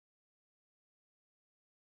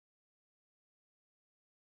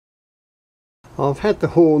I've had the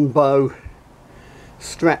horn bow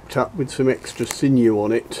strapped up with some extra sinew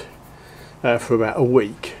on it for about a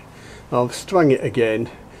week. I've strung it again,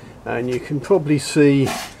 and you can probably see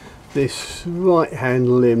this right hand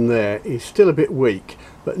limb there is still a bit weak,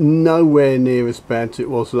 but nowhere near as bad as it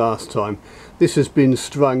was last time. This has been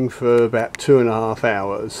strung for about 2.5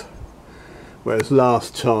 hours, whereas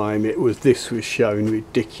last time this was shown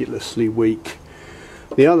ridiculously weak.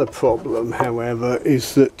 The other problem, however,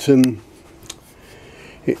 is that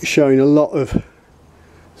it's showing a lot of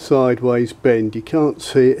sideways bend. You can't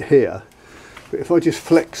see it here, but if I just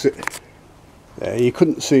flex it there, you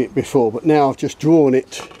couldn't see it before, but now I've just drawn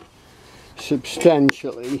it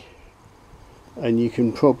substantially, and you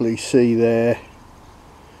can probably see there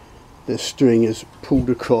the string is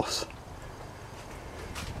pulled across.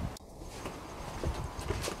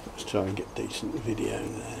 Let's try and get decent video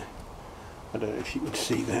there. I don't know if you can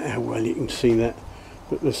see that, how well you can see that,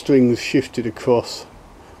 but the string's shifted across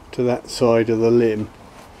to that side of the limb,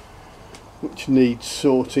 which needs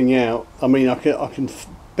sorting out. I mean, I can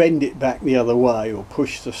bend it back the other way or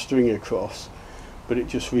push the string across, but it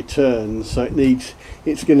just returns, so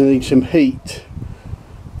it's going to need some heat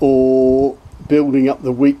or building up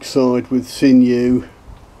the weak side with sinew,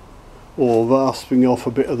 or rasping off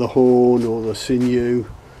a bit of the horn or the sinew,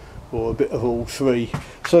 or a bit of all three.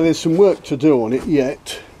 So there's some work to do on it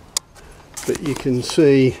yet, but you can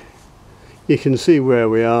see where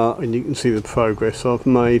we are, and you can see the progress I've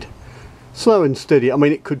made. Slow and steady. I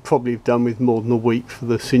mean, it could probably have done with more than a week for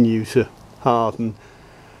the sinew to harden,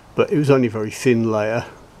 but it was only a very thin layer.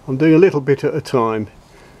 I'm doing a little bit at a time,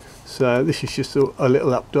 so this is just a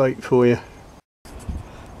little update for you.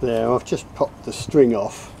 There, I've just popped the string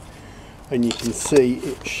off, and you can see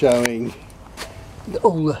it's showing that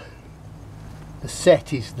all the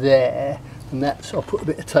set is there, and I'll put a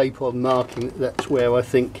bit of tape on marking that's where I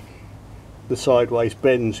think the sideways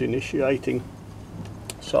bend's initiating.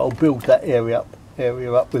 So I'll build that area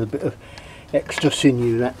up with a bit of extra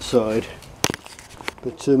sinew that side.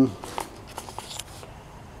 But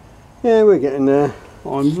yeah, we're getting there.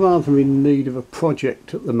 I'm rather in need of a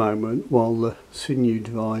project at the moment while the sinew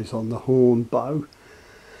dries on the horn bow.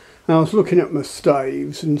 And I was looking at my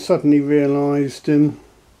staves and suddenly realised,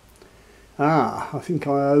 I think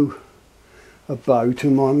I owe a bow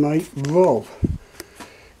to my mate Rob,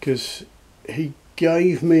 because he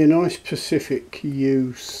gave me a nice Pacific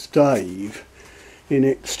U stave in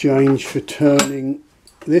exchange for turning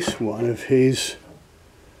this one of his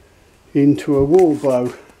into a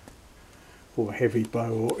warbow, or heavy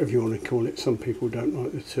bow, or whatever you want to call it. Some people don't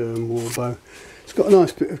like the term warbow. It's got a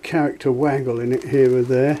nice bit of character waggle in it here or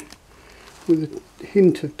there, with a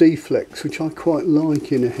hint of deflex, which I quite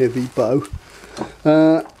like in a heavy bow.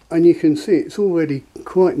 And you can see it's already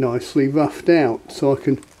quite nicely roughed out, so I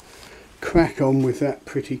can crack on with that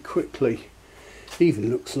pretty quickly.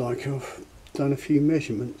 Even looks like I've done a few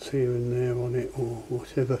measurements here and there on it or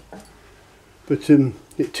whatever. But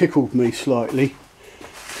it tickled me slightly,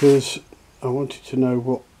 because I wanted to know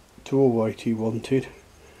what draw weight he wanted,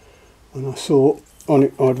 and I saw on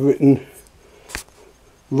it I'd written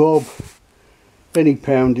Rob, any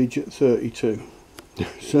poundage at 32.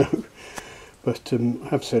 So, but I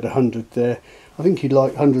have said 100 there. I think he'd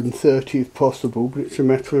like 130 if possible, but it's a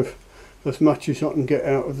matter of as much as I can get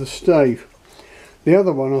out of the stave. The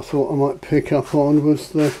other one I thought I might pick up on was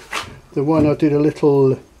the one I did a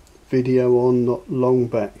little video on not long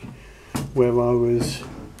back, where I was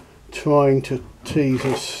trying to tease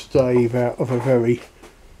a stave out of a very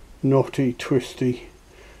knotty, twisty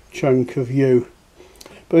chunk of yew.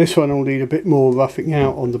 But this one will need a bit more roughing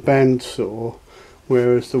out on the bandsaw,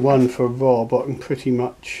 whereas the one for Rob I can pretty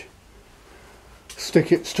much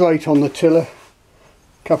stick it straight on the tiller,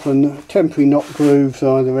 a couple of temporary knot grooves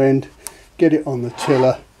either end, get it on the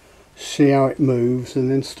tiller, see how it moves, and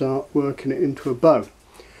then start working it into a bow.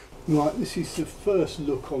 Right, this is the first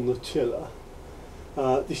look on the tiller.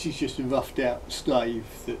 This is just a roughed out stave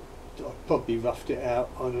that I probably roughed it out,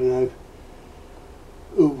 I don't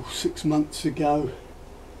know, 6 months ago.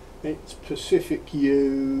 It's Pacific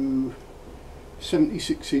U,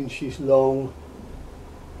 76 inches long.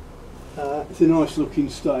 It's a nice looking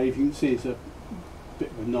stave. You can see it's a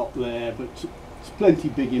bit of a knot there, but it's plenty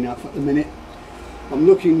big enough at the minute. I'm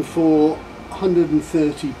looking for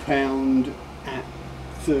 130 pound at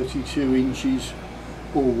 32 inches,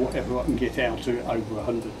 or whatever I can get out of it over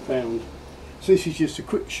 100 pound. So this is just a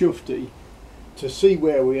quick shufty to see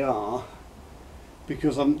where we are,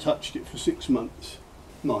 because I haven't touched it for 6 months.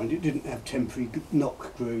 Mind, it didn't have temporary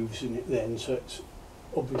knock grooves in it then, so it's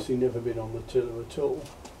obviously never been on the tiller at all.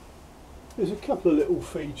 There's a couple of little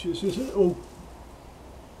features. There's a little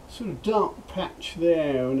sort of dark patch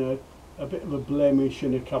there and a bit of a blemish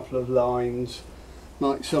and a couple of lines,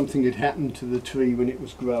 like something had happened to the tree when it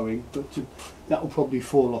was growing, but that will probably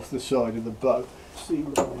fall off the side of the bow. See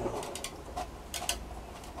what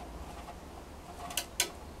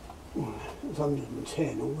it's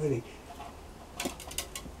 110 already.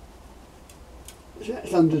 So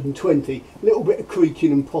that's 120. A little bit of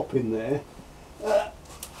creaking and popping there.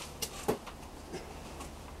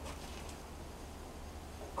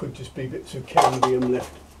 Could just be bits of cambium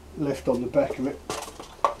left on the back of it,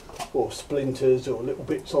 or splinters, or little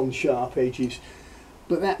bits on sharp edges.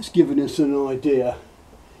 But that's given us an idea.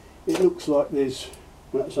 It looks like there's,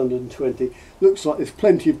 well, that's 120. Looks like there's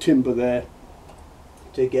plenty of timber there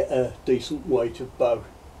to get a decent weight of bow,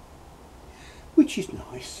 which is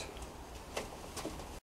nice.